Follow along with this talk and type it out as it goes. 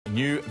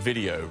new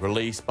video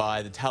released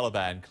by the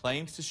Taliban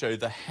claims to show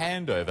the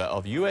handover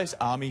of US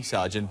Army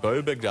Sergeant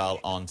Bergdahl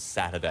on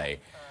Saturday.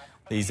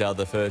 These are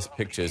the first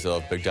pictures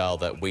of Bergdahl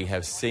that we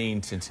have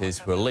seen since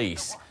his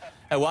release.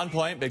 At one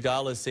point,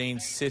 Bergdahl is seen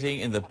sitting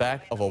in the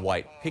back of a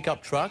white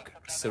pickup truck,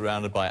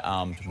 surrounded by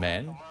armed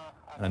men,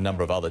 and a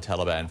number of other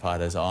Taliban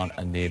fighters on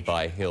a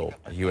nearby hill.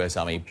 A US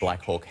Army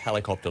Black Hawk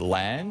helicopter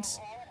lands,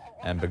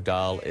 and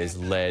Bergdahl is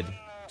led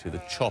to the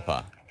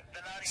chopper.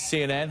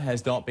 CNN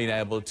has not been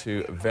able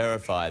to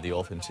verify the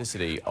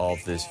authenticity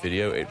of this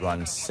video. It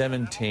runs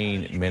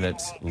 17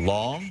 minutes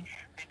long.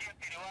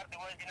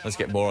 Let's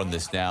get more on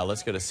this now.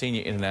 Let's go to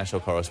senior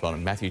international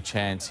correspondent Matthew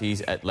Chance.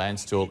 He's at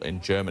Landstuhl in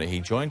Germany. He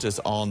joins us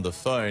on the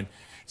phone.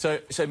 So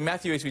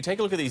Matthew, as we take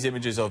a look at these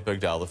images of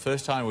Bergdahl, the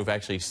first time we've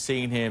actually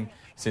seen him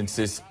since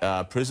this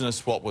prisoner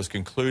swap was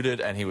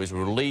concluded and he was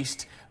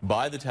released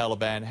by the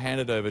Taliban,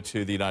 handed over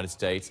to the United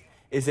States.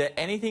 Is there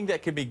anything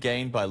that can be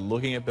gained by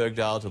looking at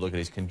Bergdahl, to look at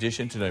his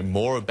condition, to know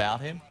more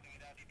about him?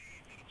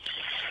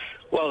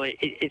 Well,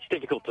 it's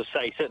difficult to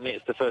say. Certainly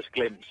it's the first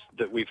glimpse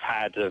that we've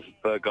had of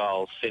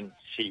Bergdahl since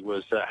he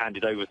was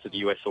handed over to the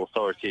US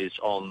authorities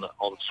on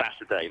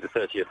Saturday, the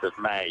 30th of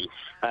May.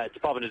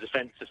 Department of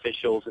Defense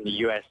officials in the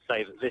US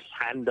say that this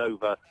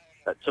handover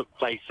took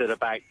place at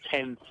about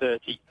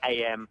 10:30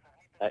 a.m.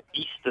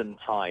 Eastern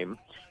time.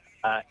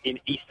 In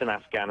eastern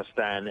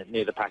Afghanistan,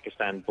 near the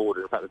Pakistan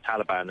border. In fact, the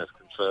Taliban has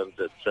confirmed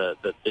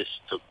that this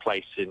took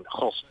place in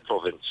Khost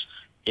province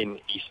in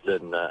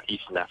eastern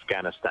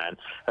Afghanistan.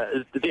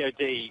 The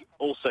DoD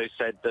also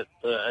said that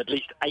at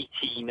least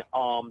 18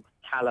 armed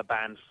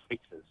Taliban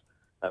fighters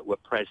were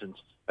present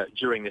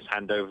during this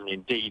handover, and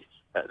indeed,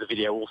 the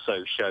video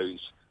also shows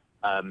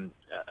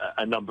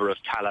a number of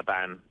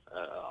Taliban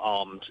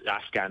armed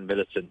Afghan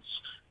militants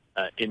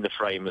in the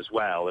frame as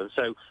well. And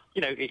so,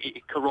 you know,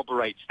 it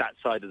corroborates that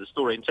side of the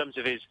story. In terms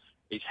of his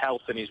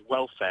health and his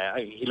welfare,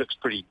 he looks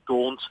pretty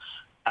gaunt.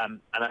 And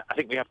I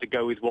think we have to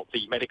go with what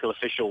the medical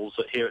officials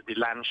here at the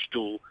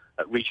Landstuhl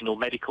Regional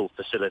Medical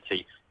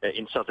Facility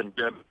in southern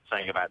Germany are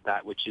saying about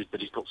that, which is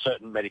that he's got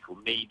certain medical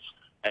needs.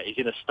 He's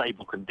in a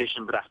stable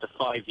condition, but after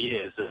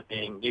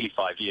nearly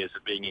 5 years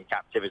of being in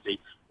captivity,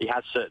 he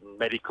has certain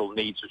medical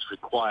needs which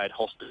required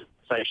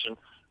hospitalization.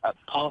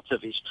 Part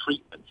of his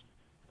treatment,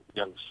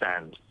 we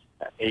understand,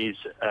 is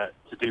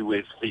to do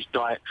with his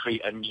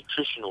dietary and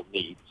nutritional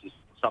needs. He's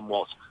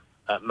somewhat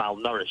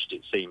malnourished,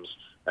 it seems,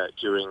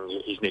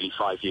 during his nearly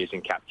 5 years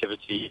in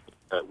captivity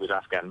with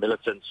Afghan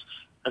militants.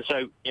 And so,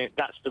 you know,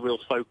 that's the real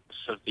focus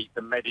of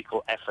the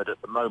medical effort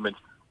at the moment,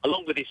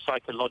 along with his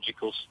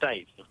psychological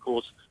state. Of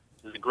course,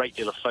 there's a great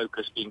deal of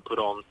focus being put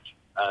on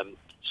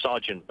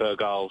Sergeant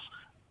Bergdahl's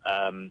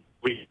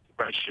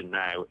reintegration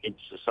now into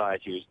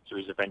society to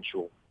his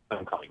eventual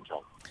homecoming,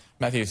 John.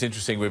 Matthew, it's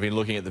interesting. We've been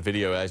looking at the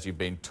video as you've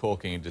been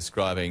talking and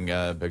describing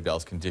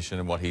Bergdahl's condition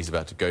and what he's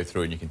about to go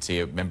through, and you can see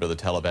a member of the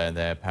Taliban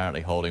there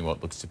apparently holding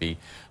what looks to be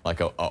like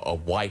a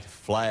white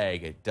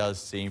flag. It does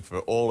seem, for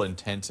all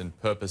intents and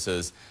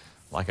purposes,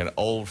 like an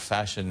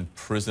old-fashioned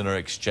prisoner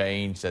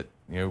exchange that,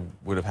 you know,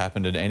 would have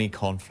happened in any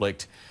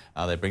conflict.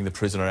 They bring the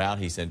prisoner out.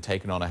 He's then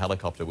taken on a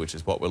helicopter, which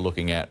is what we're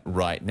looking at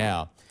right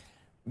now.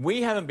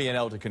 We haven't been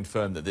able to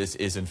confirm that this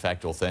is in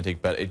fact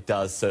authentic, but it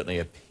does certainly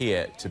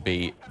appear to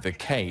be the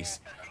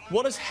case.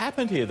 What has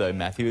happened here, though,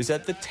 Matthew, is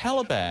that the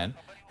Taliban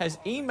has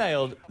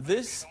emailed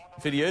this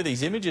video,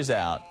 these images,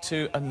 out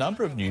to a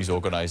number of news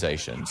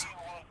organizations.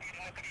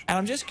 And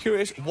I'm just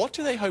curious, what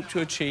do they hope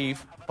to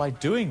achieve by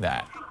doing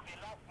that?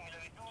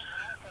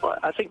 Well,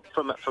 I think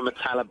from a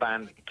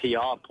Taliban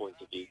PR point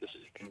of view, this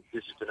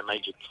has been a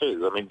major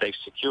coup. I mean, they've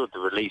secured the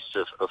release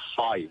of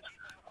 5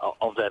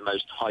 of their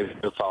most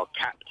high-profile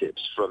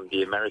captives from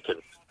the American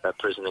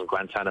prison in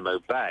Guantanamo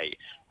Bay.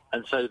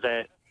 And so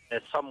they're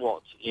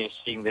somewhat, you know,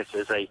 seeing this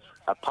as a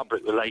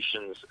public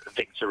relations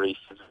victory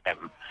for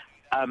them.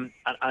 And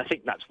I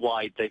think that's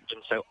why they've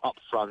been so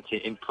upfront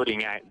in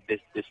putting out this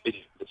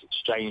video, this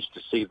exchange,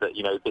 to see that,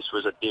 you know, this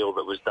was a deal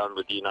that was done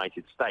with the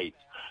United States.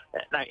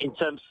 Now, in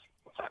terms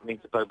of what's happening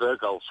to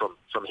Bergdahl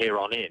from here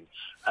on in,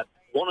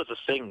 one of the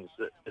things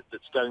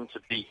that's going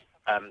to be,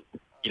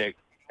 you know,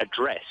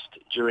 addressed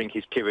during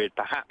his period,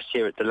 perhaps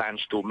here at the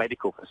Landstuhl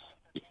Medical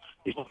Facility,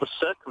 is what the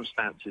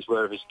circumstances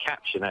were of his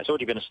capture. Now, it's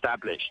already been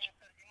established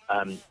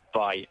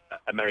by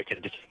American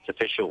defense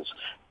officials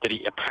that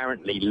he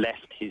apparently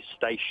left his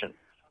station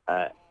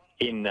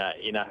in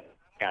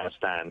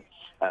Afghanistan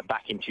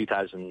back in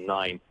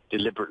 2009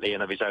 deliberately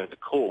and of his own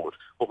accord.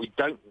 What we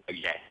don't know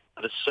yet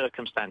are the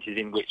circumstances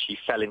in which he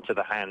fell into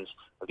the hands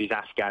of these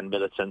Afghan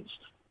militants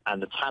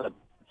and the Taliban.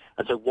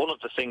 And so one of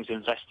the things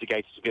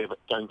investigators are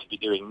going to be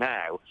doing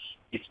now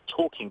is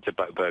talking to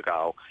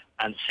Bergdahl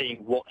and seeing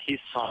what his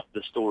side of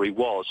the story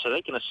was, so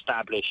they can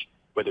establish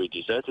whether he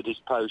deserted his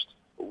post,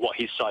 what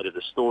his side of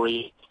the story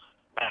is,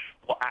 and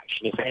what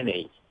action, if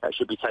any,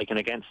 should be taken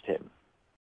against him.